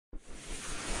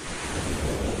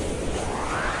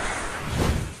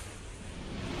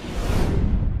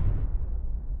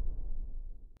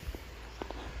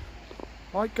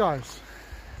Right guys,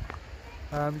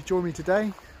 you join me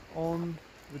today on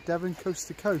the Devon coast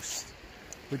to coast.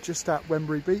 We're just at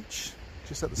Wembury beach,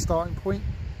 just at the starting point,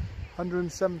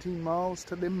 117 miles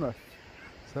to Lynmouth.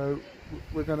 So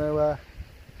we're going to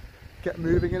get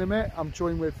moving in a minute. I'm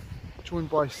joined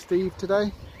by Steve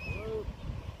today. Hello.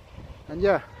 And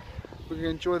yeah, we're going to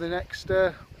enjoy the next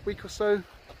week or so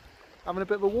having a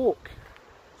bit of a walk.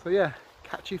 So yeah,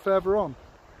 catch you further on.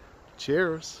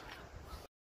 Cheers.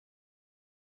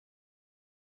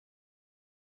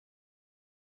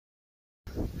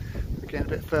 We're getting a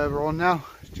bit further on now.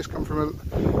 It's just come through a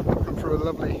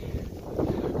lovely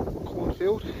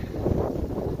cornfield.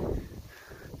 And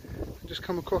just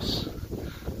come across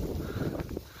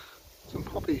some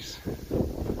poppies.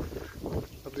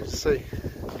 Lovely to see.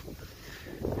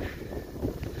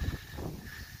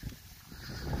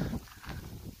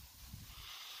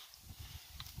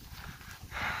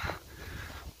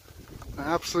 An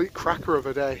absolute cracker of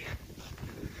a day.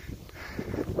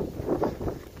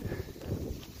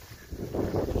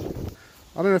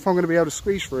 I don't know if I'm going to be able to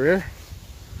squeeze through here.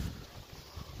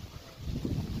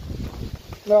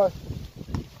 No.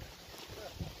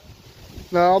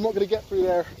 No, I'm not going to get through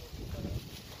there.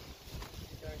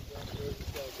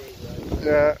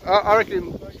 Yeah, I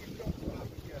reckon.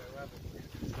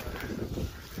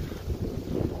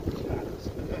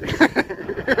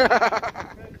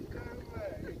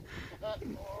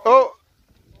 Oh!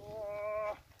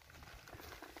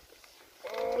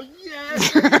 Oh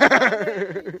yes!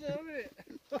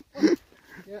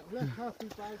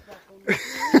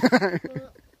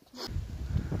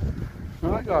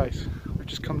 Alright guys, we've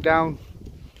just come down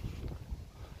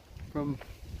from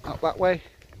up that way,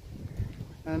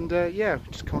 and yeah,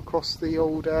 we've just come across the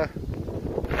old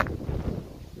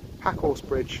Packhorse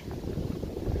Bridge.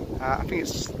 I think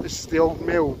this is the old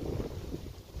mill.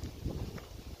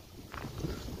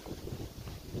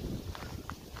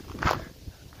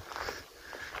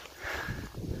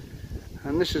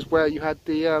 And this is where you had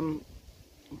the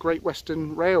Great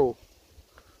Western Rail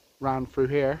ran through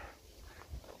here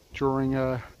during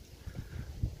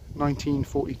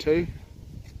 1942.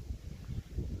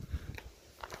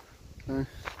 A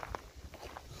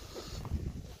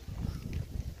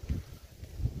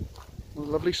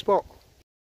lovely spot.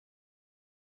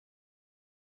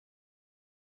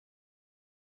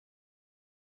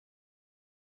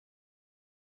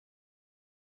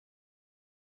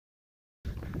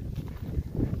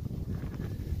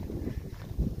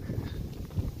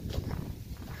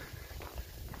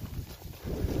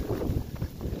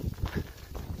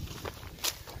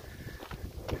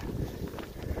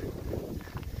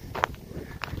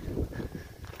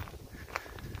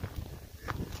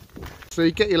 So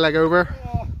you get your leg over.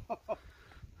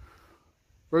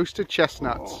 Roasted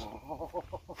chestnuts.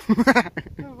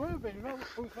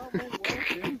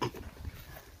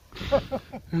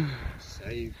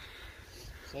 Saved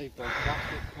by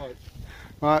plastic pipe.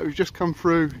 Right, we've just come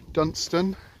through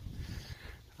Dunstan,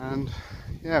 and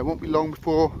yeah, it won't be long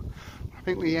before I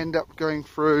think we end up going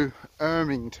through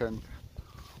Ermington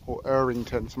or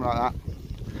Errington, something like that.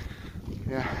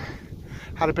 Yeah,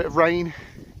 had a bit of rain,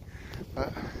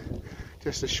 but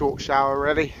just a short shower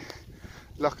really.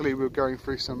 Luckily we were going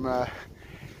through some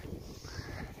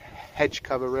hedge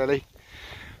cover really,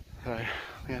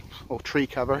 yeah, or tree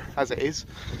cover as it is.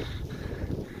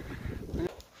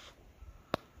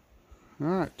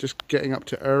 Alright, just getting up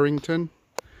to Errington,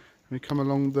 and we come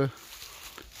along to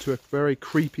a very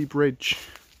creepy bridge.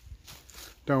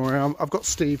 Don't worry, I've got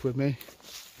Steve with me.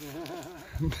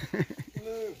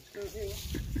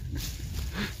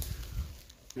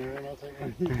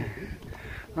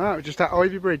 Alright, we're just at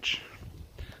Ivy Bridge,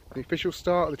 the official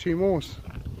start of the two moors.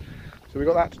 So we've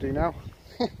got that to do now.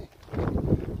 This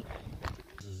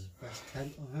is the best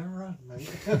tent I've ever had, mate.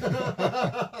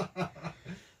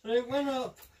 And it went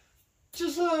up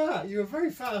just like that. You were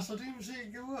very fast, I didn't even see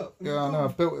it go up. Yeah, I know, I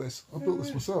built this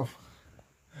myself.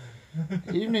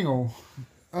 Evening all.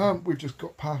 We've just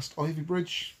got past Ivy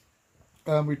Bridge.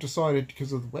 We've decided,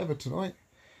 because of the weather tonight,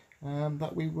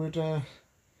 that we would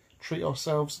treat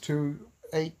ourselves to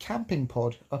a camping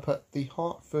pod up at the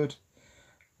Hertford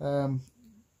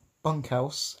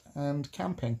bunkhouse and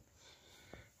camping,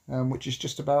 which is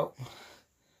just about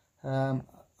I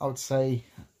would say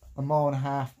a mile and a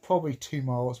half, probably 2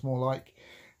 miles more like,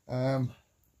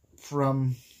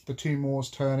 from the two moors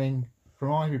turning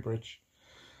from Ivy Bridge.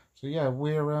 So yeah,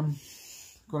 we're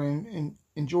going to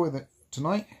enjoy that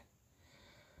tonight,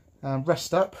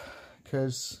 rest up,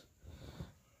 because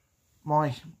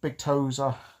my big toes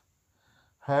are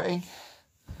hurting.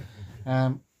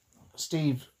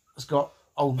 Steve has got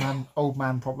old man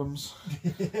problems.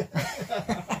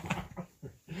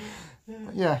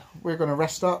 But yeah, we're going to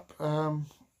rest up and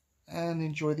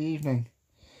enjoy the evening.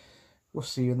 We'll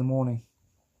see you in the morning.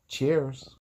 Cheers.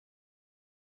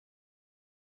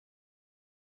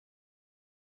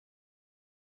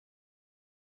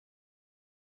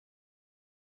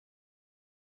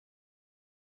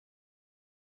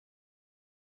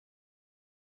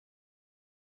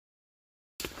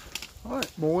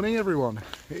 Right, morning everyone.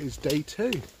 It is day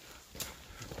 2.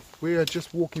 We are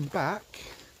just walking back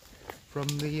from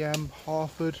the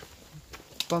Harford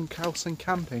bunkhouse and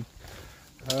camping.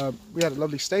 We had a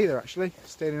lovely stay there actually.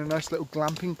 Stayed in a nice little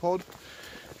glamping pod,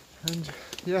 and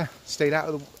yeah, stayed out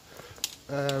of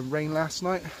the rain last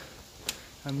night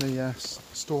and the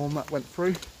storm that went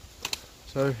through.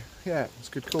 So yeah, it was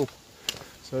good call.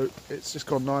 So it's just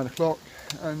gone 9 o'clock,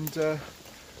 and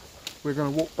we're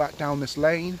going to walk back down this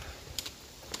lane,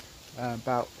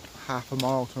 about half a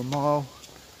mile to a mile,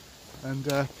 and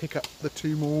pick up the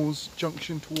 2 moors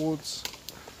junction towards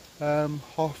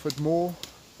Harford Moor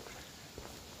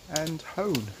and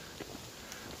Hone.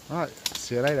 Right,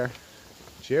 see you later.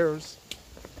 Cheers.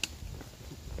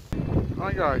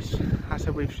 Right guys, I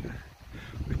said we've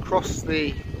crossed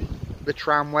the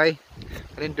tramway.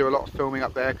 I didn't do a lot of filming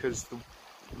up there because the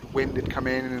wind had come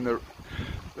in and the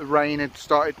rain had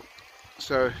started,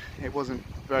 so it wasn't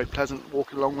very pleasant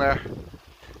walking along there,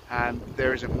 and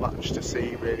there isn't much to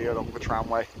see really along the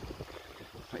tramway.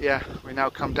 But yeah, we now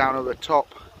come down over the top,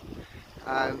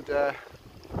 and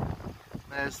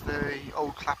there's the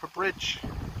old Clapper Bridge.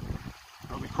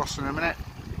 I'll be crossing in a minute.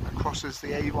 It crosses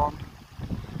the Avon.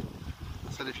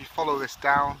 So if you follow this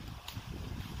down,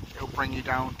 it'll bring you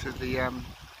down to the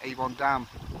Avon Dam.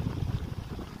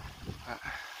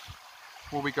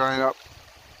 We'll be going up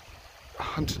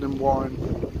Hunton and Warren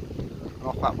and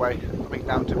off that way, coming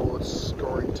down towards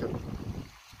Scorington.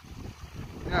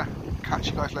 Yeah, catch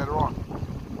you guys later on.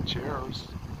 Cheers.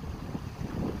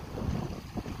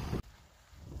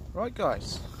 Right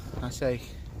guys, I say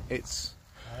it's...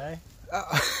 Hey?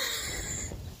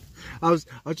 I was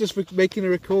just making a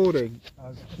recording.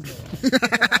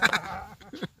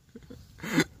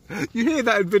 You hear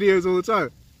that in videos all the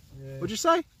time. Yeah. What'd you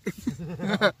say?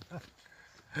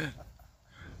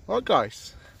 Right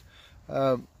guys,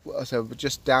 so we're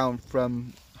just down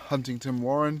from Huntington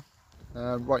Warren,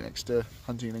 right next to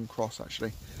Huntington Cross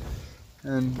actually,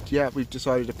 and yeah, we've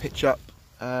decided to pitch up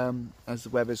as the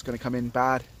weather's going to come in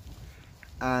bad,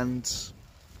 and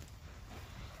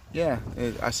yeah,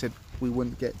 I said we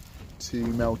wouldn't get to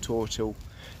Meltor till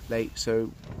late, so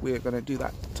we're going to do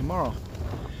that tomorrow.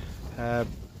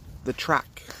 The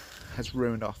track has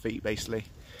ruined our feet basically.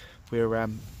 We're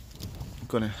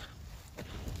gonna,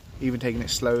 even taking it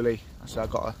slowly, so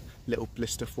I've got a little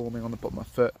blister forming on the bottom of my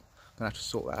foot. I'm gonna have to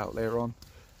sort that out later on.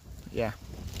 But yeah,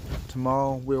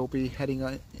 tomorrow we'll be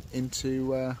heading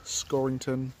into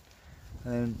Scorington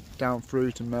and down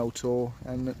through to Meltor,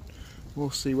 and we'll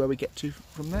see where we get to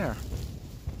from there.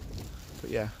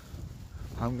 But yeah,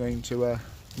 I'm going to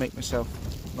make myself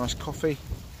a nice coffee,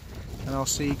 and I'll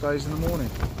see you guys in the morning.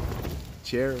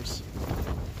 Cheers.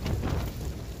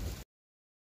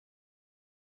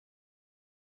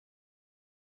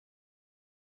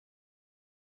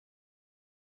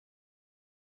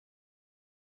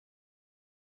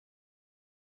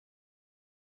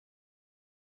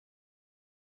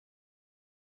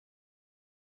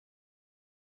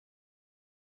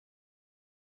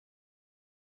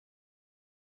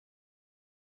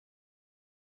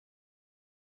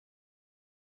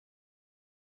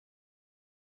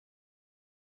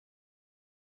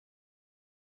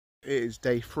 It is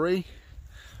day 3,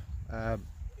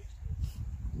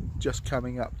 just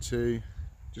coming up to,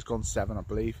 just gone 7 I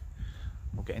believe,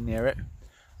 we're getting near it.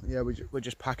 Yeah, we're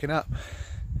just packing up.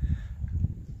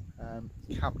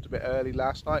 Camped a bit early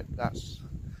last night, that's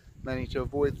mainly to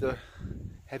avoid the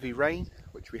heavy rain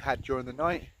which we had during the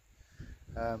night,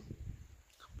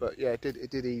 but yeah, it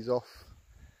did ease off,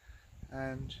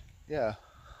 and yeah,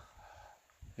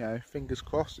 you know, fingers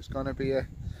crossed it's going to be a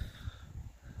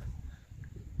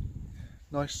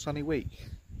nice sunny week.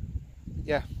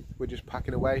 Yeah, we're just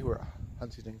packing away. We're at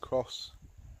Huntington Cross,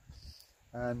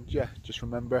 and yeah, just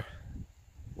remember,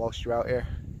 whilst you're out here,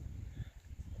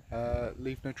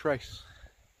 leave no trace.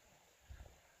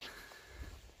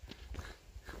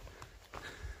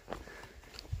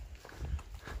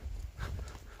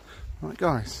 Right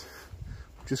guys,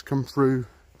 we've just come through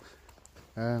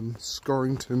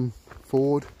Scorington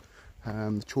Ford,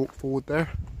 the chalk ford there,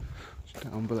 just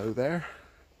down below there.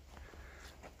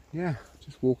 Yeah,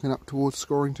 just walking up towards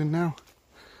Scorington now.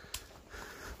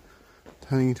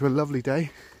 Turning into a lovely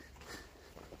day.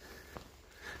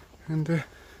 And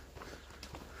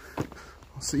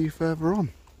I'll see you further on.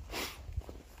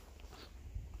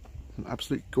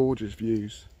 Absolute gorgeous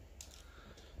views.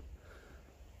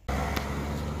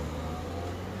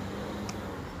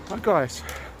 Right guys,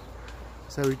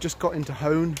 so we just got into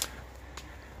Hone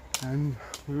and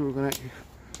we were going to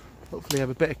hopefully have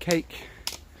a bit of cake,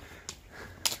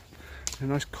 a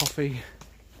nice coffee,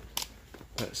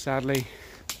 but sadly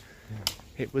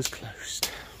it was closed.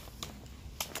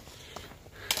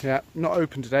 Yeah, not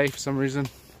open today for some reason.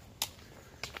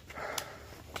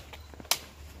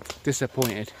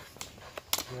 Disappointed.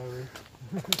 Very.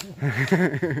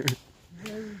 Very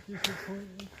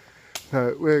disappointed.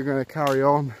 So we're going to carry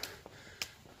on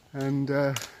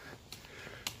and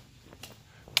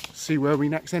see where we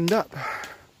next end up.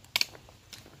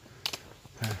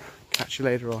 Catch you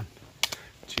later on.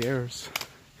 Cheers.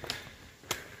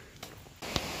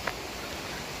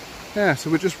 Yeah, so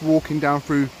we're just walking down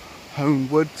through Hone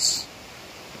Woods,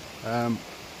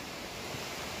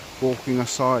 walking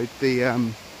aside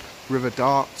the River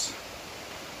Dart,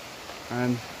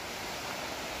 and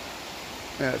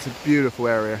yeah, it's a beautiful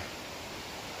area.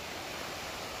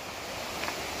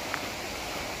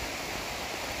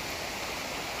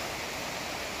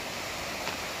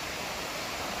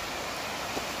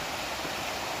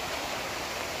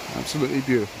 Absolutely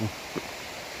beautiful.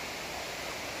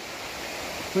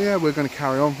 Well, yeah, we're going to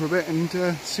carry on for a bit and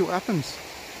see what happens.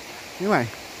 Anyway,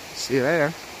 see you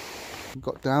later. We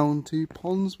got down to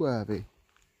Ponsworthy,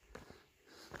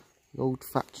 the old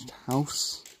thatched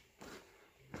house,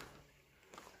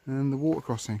 and the water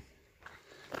crossing.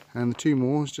 And the two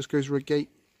moors just goes through a gate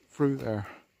through there.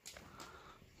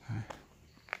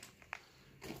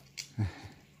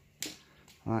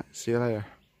 Alright, see you later.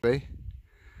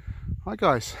 Hi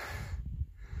guys,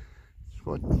 just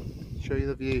want to show you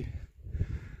the view.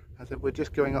 I said we're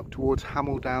just going up towards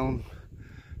Hameldown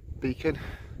Beacon,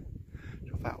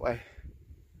 that way.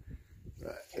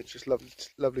 But it's just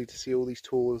lovely to see all these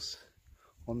tors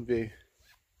on view.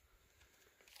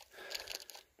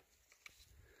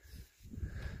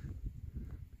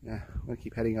 Yeah, I'm going to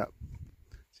keep heading up.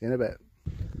 See you in a bit.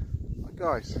 Right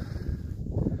guys,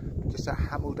 just at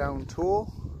Hameldown Tor,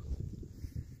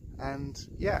 and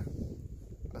yeah,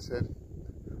 I said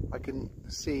I can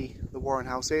see the Warren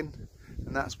House Inn,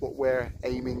 and that's what we're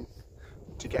aiming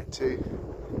to get to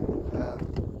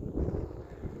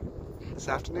this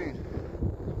afternoon,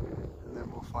 and then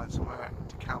we'll find somewhere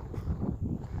to camp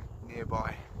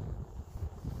nearby.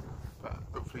 But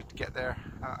hopefully to get there,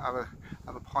 have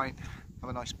a pint, have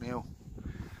a nice meal.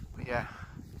 But yeah,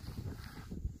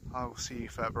 I will see you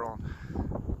further on.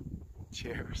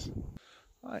 Cheers.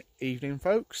 Right, evening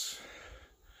folks.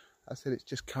 I said it's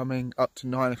just coming up to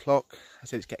 9 o'clock. I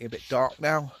said it's getting a bit dark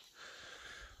now.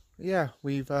 But yeah,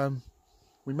 we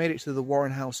made it to the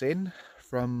Warren House Inn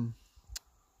from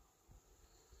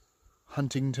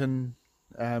Huntington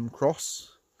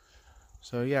Cross.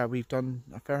 So yeah, we've done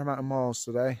a fair amount of miles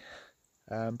today,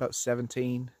 about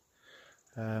 17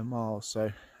 miles.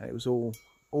 So it was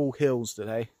all hills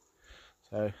today.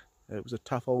 So it was a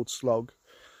tough old slog.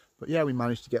 But yeah, we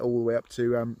managed to get all the way up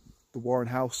to the Warren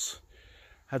House.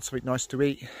 Had something nice to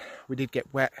eat. We did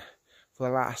get wet for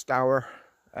the last hour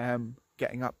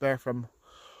getting up there from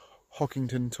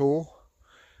Hockington Tor.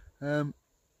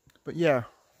 But yeah,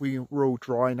 we're all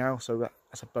dry now, so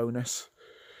that's a bonus.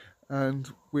 And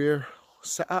we're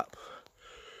set up.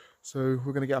 So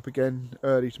we're going to get up again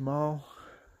early tomorrow,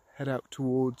 head out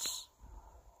towards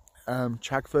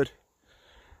Chagford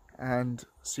and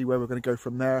see where we're going to go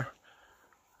from there.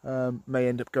 May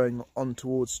end up going on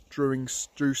towards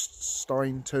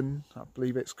Steinton, I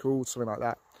believe it's called, something like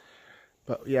that.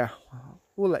 But yeah,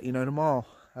 we'll let you know tomorrow.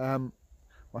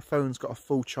 My phone's got a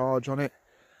full charge on it,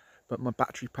 but my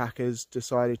battery pack has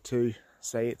decided to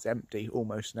say it's empty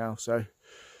almost now. So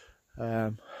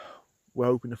we're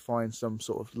hoping to find some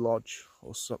sort of lodge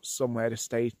or somewhere to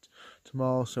stay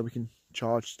tomorrow, so we can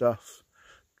charge stuff,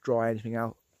 dry anything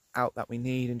out that we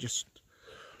need, and just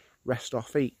rest our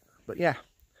feet. But yeah,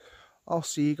 I'll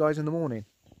see you guys in the morning.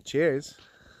 Cheers.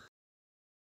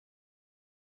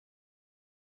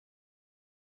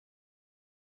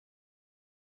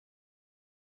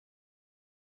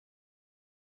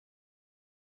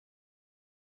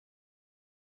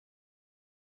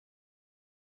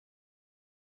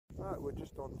 Right, we're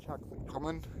just on Chagford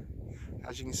Common.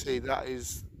 As you can see, that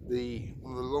is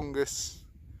one of the longest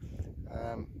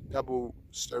double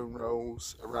stone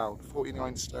rolls around.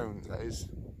 49 stones, that is.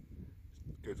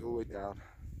 Goes all the way down.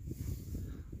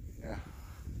 Yeah.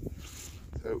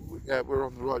 So yeah, we're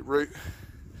on the right route.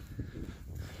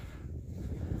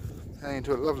 Heading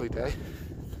into a lovely day.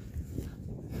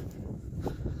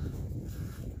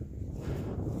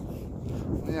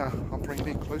 Yeah, I'll bring it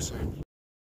in closer.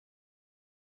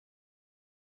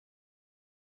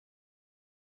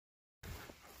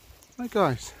 Right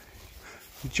guys,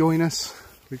 you join us.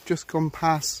 We've just gone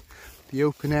past the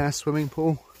open air swimming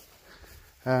pool,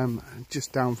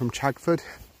 just down from Chagford.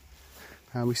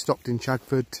 We stopped in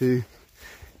Chagford to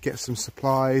get some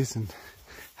supplies and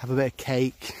have a bit of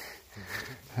cake,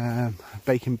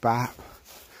 bacon bap.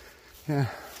 Yeah,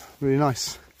 really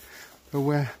nice. So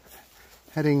we're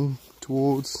heading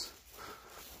towards,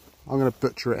 I'm going to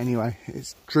butcher it anyway,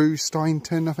 it's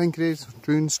Drewstainton, I think it is,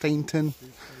 Drewstainton.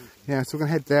 Yeah, so we're going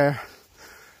to head there,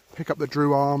 pick up the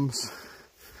Drew arms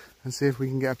and see if we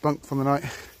can get a bunk for the night.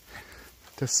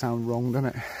 Does sound wrong,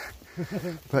 doesn't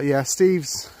it? But yeah,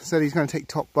 Steve's said he's going to take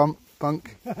top bump.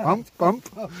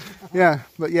 Yeah,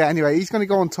 but yeah, anyway, he's going to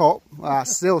go on top. That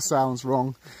still sounds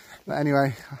wrong. But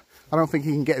anyway, I don't think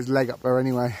he can get his leg up there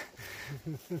anyway.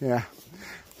 Yeah,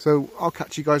 so I'll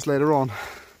catch you guys later on.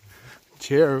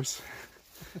 Cheers.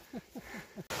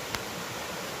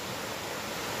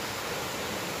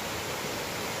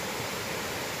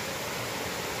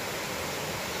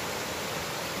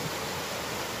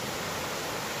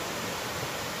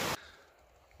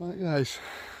 Right guys,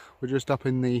 we're just up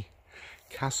in the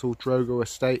Castle Drogo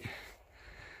estate.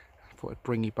 I thought I'd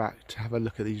bring you back to have a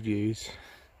look at these views.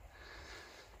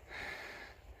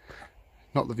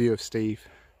 Not the view of Steve,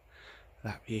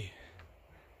 that view.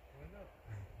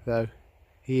 Though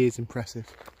he is impressive.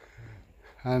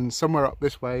 And somewhere up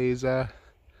this way is the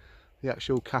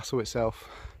actual castle itself,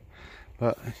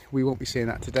 but we won't be seeing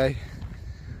that today.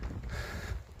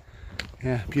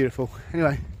 Yeah, beautiful.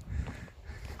 Anyway,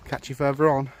 catch you further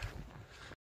on.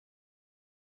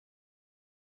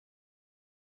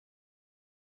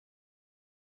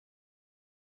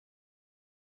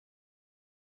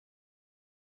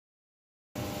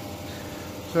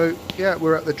 So yeah,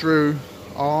 we're at the Drew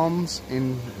Arms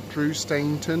in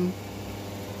Drewstainton.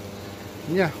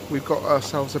 And yeah, we've got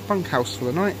ourselves a bunkhouse for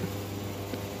the night.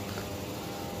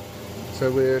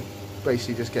 So we're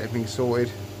basically just getting things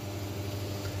sorted.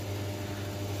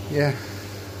 Yeah,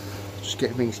 just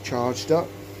getting things charged up.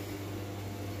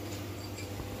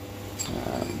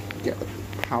 Get the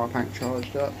power bank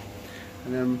charged up.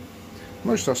 And then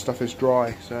most of our stuff is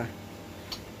dry, so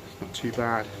it's not too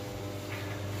bad.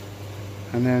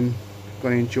 And then I'm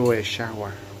going to enjoy a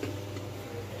shower.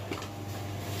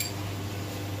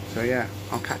 So yeah,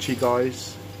 I'll catch you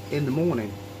guys in the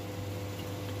morning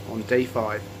on day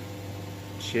 5.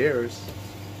 Cheers.